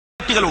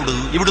കുട്ടികളോട്,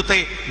 ഇവിടുത്തെ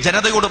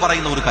ജനതയോട്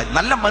പറയുന്ന ഒരു കാര്യം,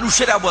 നല്ല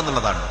മനുഷ്യരാവുക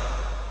എന്നുള്ളതാണ്.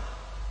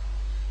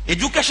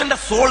 എഡ്യൂക്കേഷന്റെ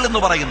സോൾ എന്ന്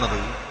പറയുന്നത്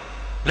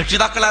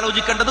രക്ഷിതാക്കൾ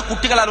ആലോചിക്കേണ്ടത്,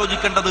 കുട്ടികൾ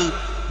ആലോചിക്കേണ്ടത്,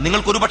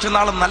 നിങ്ങൾക്കൊരു പക്ഷെ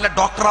നാളെ നല്ല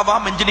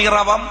ഡോക്ടറാവാം, എഞ്ചിനീയർ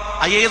ആവാം,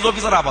 IAS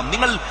ഓഫീസർ ആവാം.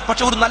 നിങ്ങൾ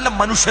പക്ഷെ ഒരു നല്ല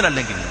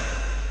മനുഷ്യനല്ലെങ്കിൽ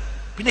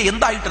പിന്നെ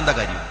എന്തായിട്ട് എന്താ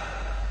കാര്യം?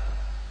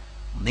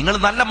 നിങ്ങൾ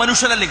നല്ല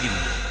മനുഷ്യനല്ലെങ്കിൽ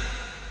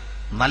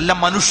നല്ല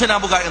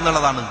മനുഷ്യനാവുക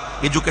എന്നുള്ളതാണ്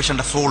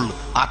എഡ്യൂക്കേഷന്റെ സോൾ,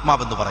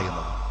 ആത്മാവെന്ന്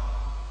പറയുന്നത്.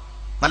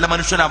 നല്ല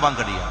മനുഷ്യനാവാൻ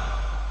കഴിയുക.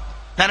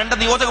 ഞാൻ എന്റെ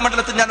നിയോജക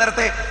മണ്ഡലത്തിൽ, ഞാൻ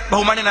നേരത്തെ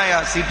ബഹുമാന്യനായ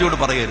CTയോട്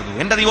പറയായിരുന്നു,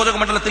 എന്റെ നിയോജക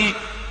മണ്ഡലത്തിൽ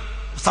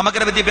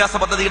സമഗ്ര വിദ്യാഭ്യാസ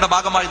പദ്ധതിയുടെ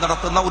ഭാഗമായി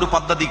നടത്തുന്ന ഒരു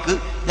പദ്ധതിക്ക്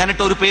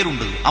ഞാനിട്ട ഒരു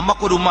പേരുണ്ട്,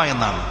 അമ്മക്കൊരു ഉമ്മ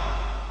എന്നാണ്.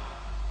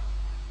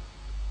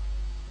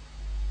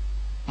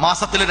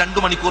 മാസത്തിൽ 2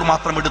 മണിക്കൂർ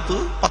മാത്രം എടുത്ത്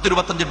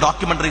 10-25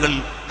 ഡോക്യുമെന്ററികൾ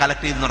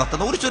കളക്ട് ചെയ്ത്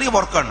നടത്തുന്ന ഒരു ചെറിയ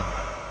വർക്കാണ്.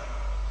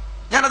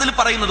 ഞാനതിൽ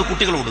പറയുന്നത്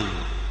കുട്ടികളോട്,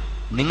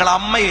 നിങ്ങൾ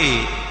അമ്മയെ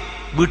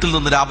വീട്ടിൽ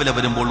നിന്ന് രാവിലെ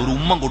വരുമ്പോൾ ഒരു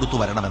ഉമ്മ കൊടുത്തു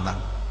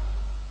വരണമെന്നാണ്.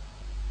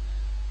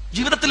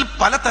 ജീവിതത്തിൽ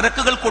പല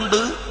തിരക്കുകൾ കൊണ്ട്,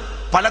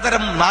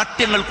 പലതരം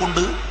നാട്യങ്ങൾ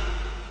കൊണ്ട്,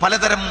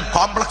 പലതരം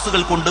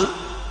കോംപ്ലക്സുകൾ കൊണ്ട്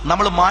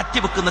നമ്മൾ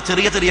മാറ്റിവെക്കുന്ന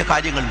ചെറിയ ചെറിയ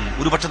കാര്യങ്ങൾ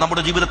ഒരുപക്ഷെ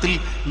നമ്മുടെ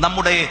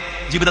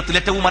ജീവിതത്തിൽ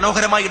ഏറ്റവും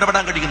മനോഹരമായി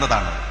ഇടപെടാൻ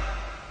കഴിയുന്നതാണ്.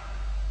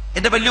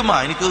 എന്റെ വല്യമ്മ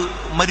എനിക്ക്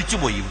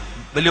മരിച്ചുപോയി.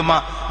 വല്യമ്മ,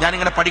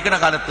 ഞാനിങ്ങനെ പഠിക്കുന്ന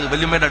കാലത്ത്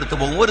വല്യമ്മയുടെ അടുത്ത്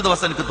പോകും. ഒരു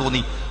ദിവസം എനിക്ക്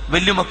തോന്നി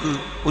വല്യമ്മക്ക്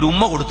ഒരു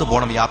ഉമ്മ കൊടുത്തു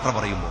പോകണം യാത്ര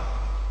പറയുമ്പോൾ.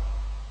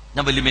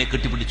 ഞാൻ വല്യമ്മയെ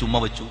കെട്ടിപ്പിടിച്ച് ഉമ്മ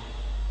വെച്ചു.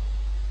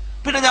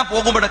 പിന്നെ ഞാൻ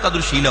പോകുമ്പോഴൊക്കെ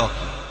അതൊരു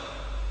ശീലമാക്കി.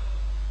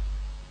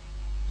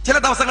 ചില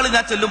ദിവസങ്ങളിൽ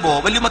ഞാൻ ചെല്ലുമ്പോൾ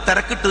വല്യമ്മ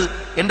തിരക്കിട്ട്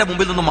എന്റെ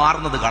മുമ്പിൽ നിന്ന്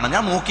മാറുന്നത് കാണാം.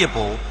 ഞാൻ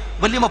നോക്കിയപ്പോ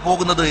വല്യമ്മ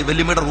പോകുന്നത്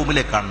വല്യമ്മയുടെ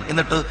റൂമിലേക്കാണ്.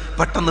 എന്നിട്ട്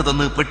പെട്ടെന്ന്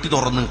തന്ന് പെട്ടി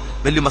തുറന്ന്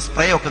വല്യമ്മ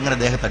സ്പ്രേ ഒക്കെ ഇങ്ങനെ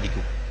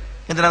ദേഹത്തടിക്കും.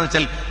 എന്തിനാന്ന്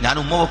വെച്ചാൽ, ഞാൻ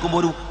ഉമ്മ വെക്കുമ്പോൾ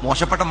ഒരു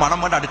മോശപ്പെട്ട മണം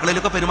വേണ്ട,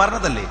 അടുക്കളയിലൊക്കെ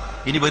പെരുമാറുന്നതല്ലേ,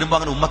 ഇനി വരുമ്പോ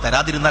അങ്ങനെ ഉമ്മ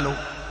തരാതിരുന്നാലോ?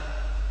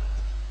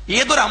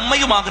 ഏതൊരു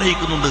അമ്മയും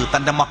ആഗ്രഹിക്കുന്നുണ്ട്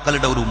തന്റെ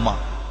മക്കളുടെ ഒരു ഉമ്മ.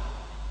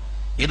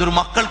 ഏതൊരു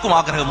മക്കൾക്കും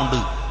ആഗ്രഹമുണ്ട്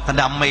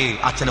തന്റെ അമ്മയെ,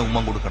 അച്ഛനെ ഉമ്മ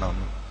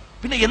കൊടുക്കണമെന്ന്.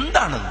 പിന്നെ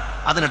എന്താണ്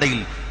അതിനിടയിൽ,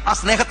 ആ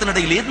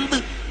സ്നേഹത്തിനിടയിൽ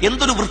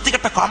എന്തൊരു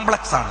വൃത്തികെട്ട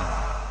കോംപ്ലക്സ് ആണ്,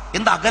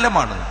 എന്ത്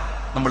അകലമാണ്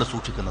നമ്മൾ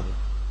സൂക്ഷിക്കുന്നത്.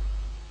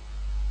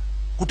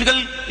 കുട്ടികൾ,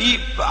 ഈ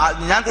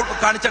ഞാൻ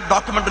കാണിച്ച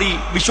ഡോക്യുമെന്ററി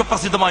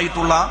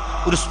വിശ്വപ്രസിദ്ധമായിട്ടുള്ള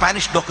ഒരു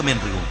സ്പാനിഷ്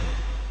ഡോക്യുമെന്ററി ഉണ്ട്.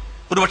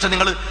 ഒരുപക്ഷെ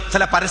നിങ്ങൾ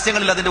ചില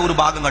പരസ്യങ്ങളിൽ അതിന്റെ ഒരു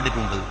ഭാഗം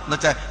കണ്ടിട്ടുണ്ട്.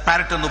 എന്നുവെച്ചാൽ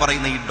പാരറ്റ് എന്ന്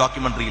പറയുന്ന ഈ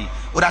ഡോക്യുമെന്ററിയിൽ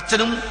ഒരു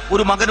അച്ഛനും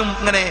ഒരു മകനും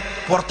ഇങ്ങനെ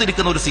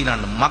പുറത്തിരിക്കുന്ന ഒരു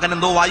സീനാണ്. മകൻ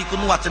എന്തോ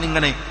വായിക്കുന്നു, അച്ഛൻ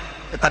ഇങ്ങനെ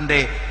തന്റെ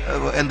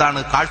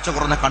കാഴ്ച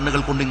കുറഞ്ഞ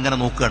കണ്ണുകൾ കൊണ്ട് ഇങ്ങനെ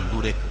നോക്കുകയാണ്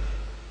ദൂരേക്ക്.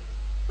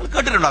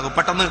 കേട്ടിട്ടുണ്ടാകും.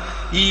 പെട്ടെന്ന്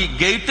ഈ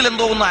ഗേറ്റിൽ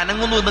എന്തോ ഒന്ന്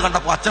അനങ്ങുന്നു എന്ന്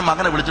കണ്ടപ്പോൾ അച്ഛൻ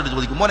മകനെ വിളിച്ചിട്ട്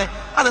ചോദിക്കും, മോനെ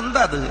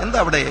എന്താ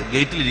അവിടെ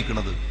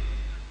ഗേറ്റിലിരിക്കുന്നത്?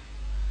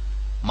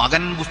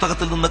 മകൻ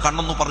പുസ്തകത്തിൽ നിന്ന്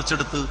കണ്ണൊന്ന്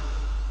പറിച്ചെടുത്ത്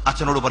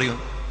അച്ഛനോട് പറയും,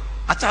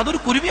 അച്ഛൻ അതൊരു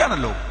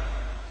കുരുവിയാണല്ലോ.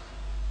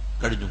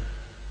 കഴിഞ്ഞു.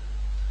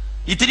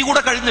 ഇത്തിരി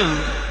കൂടെ കഴിഞ്ഞ്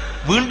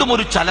വീണ്ടും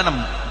ഒരു ചലനം.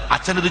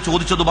 അച്ഛനിത്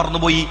ചോദിച്ചത്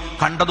മറന്നുപോയി,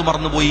 കണ്ടത്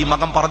മറന്നുപോയി,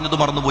 മകൻ പറഞ്ഞത്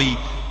മറന്നുപോയി.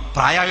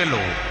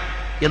 പ്രായമായല്ലോ,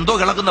 എന്തോ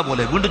ഇളകുന്ന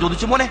പോലെ വീണ്ടും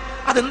ചോദിച്ചു, മോനെ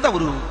അതെന്താ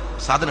ഒരു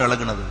സാധനം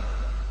ഇളകുന്നത്?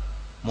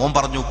 മോൻ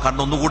പറഞ്ഞു,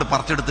 കണ്ണൊന്നുകൂടി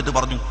പറിച്ചെടുത്തിട്ട്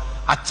പറഞ്ഞു,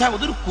 അച്ഛാ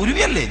അതൊരു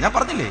കുരുവിയല്ലേ, ഞാൻ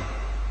പറഞ്ഞില്ലേ.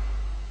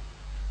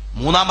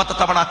 മൂന്നാമത്തെ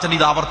തവണ അച്ഛൻ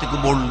ഇത്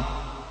ആവർത്തിക്കുമ്പോൾ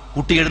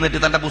കുട്ടി എഴുന്നേറ്റ്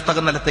തന്റെ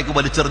പുസ്തകം നിലത്തേക്ക്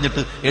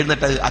വലിച്ചെറിഞ്ഞിട്ട്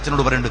എഴുന്നേറ്റ്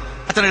അച്ഛനോട് പറയുന്നുണ്ട്,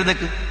 അച്ഛൻ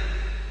എഴുന്നേക്ക്,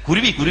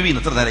 കുരുവി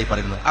എത്ര നേരമായി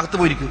പറയുന്നത്, അകത്ത്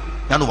പോയിരിക്കും,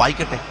 ഞാൻ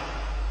വായിക്കട്ടെ.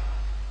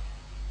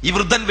 ഈ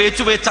വൃദ്ധൻ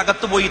വേച്ച്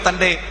അകത്ത് പോയി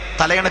തന്റെ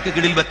തലയണക്ക്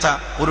കീഴിൽ വെച്ച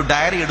ഒരു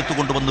ഡയറി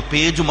എടുത്തുകൊണ്ടുവന്ന്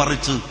പേജ്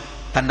മറിച്ച്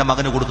തന്റെ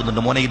മകന്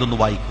കൊടുക്കുന്നുണ്ട്, മോനെ ഇതൊന്ന്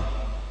വായിക്കും.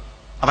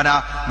 അവൻ ആ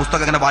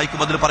പുസ്തകം ഇങ്ങനെ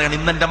വായിക്കുമ്പോൾ അതിൽ പറയാണ്,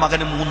 ഇന്നെന്റെ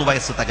മകന് 3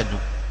 വയസ്സ്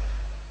തികഞ്ഞു.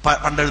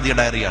 പണ്ടെഴുതിയ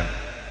ഡയറിയാണ്.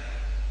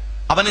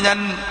 അവന് ഞാൻ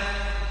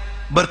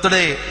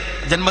ബർത്ത്ഡേ,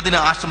 ജന്മദിന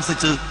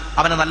ആശംസിച്ച്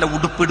അവനെ നല്ല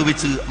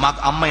ഉടുപ്പിടുവിച്ച്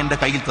അമ്മ എന്റെ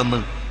കയ്യിൽ തന്ന്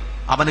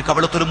അവന്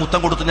കവിളത്തൊരു മുത്തം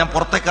കൊടുത്ത് ഞാൻ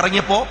പുറത്തേക്ക്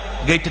ഇറങ്ങിയപ്പോ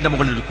ഗേറ്റിന്റെ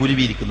മുകളിൽ ഒരു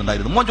കുരുവി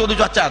ഇരിക്കുന്നുണ്ടായിരുന്നു. മോൻ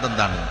ചോദിച്ചു, അച്ഛാ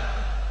അതെന്താണ്?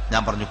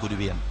 ഞാൻ പറഞ്ഞു,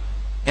 കുരുവിയാണ്.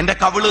 എന്റെ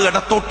കവിള്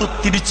ഇടത്തോട്ട്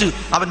തിരിച്ച്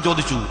അവൻ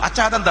ചോദിച്ചു,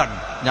 അച്ഛാ അതെന്താണ്?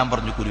 ഞാൻ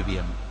പറഞ്ഞു,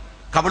 കുരുവിയാണ്.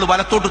 കവിള്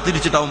വലത്തോട്ട്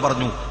തിരിച്ചിട്ട് അവൻ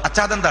പറഞ്ഞു,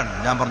 അച്ഛാ അതെന്താണ്?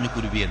 ഞാൻ പറഞ്ഞു,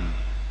 കുരുവിയാണ്.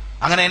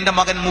 അങ്ങനെ എന്റെ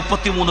മകൻ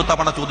 33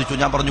 തവണ ചോദിച്ചു.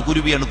 ഞാൻ പറഞ്ഞു,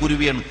 കുരുവിയാണ്.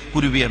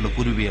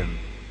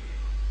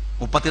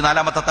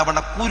 34ാമത്തെ തവണ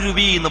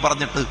കുരുവി എന്ന്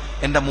പറഞ്ഞിട്ട്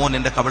എന്റെ മോൻ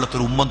എന്റെ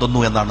കവിളത്തൊരു ഉമ്മം തന്നു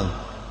എന്നാണ്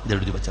ഇത്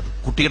എഴുതി വെച്ചത്.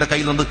 കുട്ടിയുടെ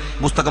കയ്യിൽ നിന്ന്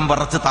പുസ്തകം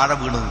പറച്ച് താഴെ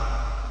വീണ്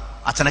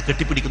അച്ഛനെ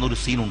കെട്ടിപ്പിടിക്കുന്ന ഒരു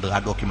സീനുണ്ട് ആ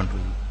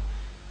ഡോക്യുമെന്ററിയിൽ.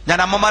 ഞാൻ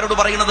അമ്മമാരോട്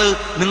പറയുന്നത്,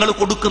 നിങ്ങൾ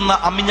കൊടുക്കുന്ന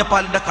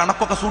അമ്മിഞ്ഞപ്പാലിന്റെ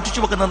കണക്കൊക്കെ സൂക്ഷിച്ചു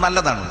വെക്കുന്നത്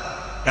നല്ലതാണ്.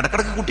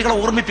 ഇടക്കിടക്ക് കുട്ടികളെ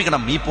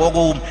ഓർമ്മിപ്പിക്കണം. ഈ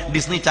പോകവും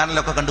ഡിസ്നി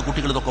ചാനലൊക്കെ കണ്ട്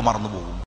കുട്ടികൾ ഇതൊക്കെ മറന്നുപോകും.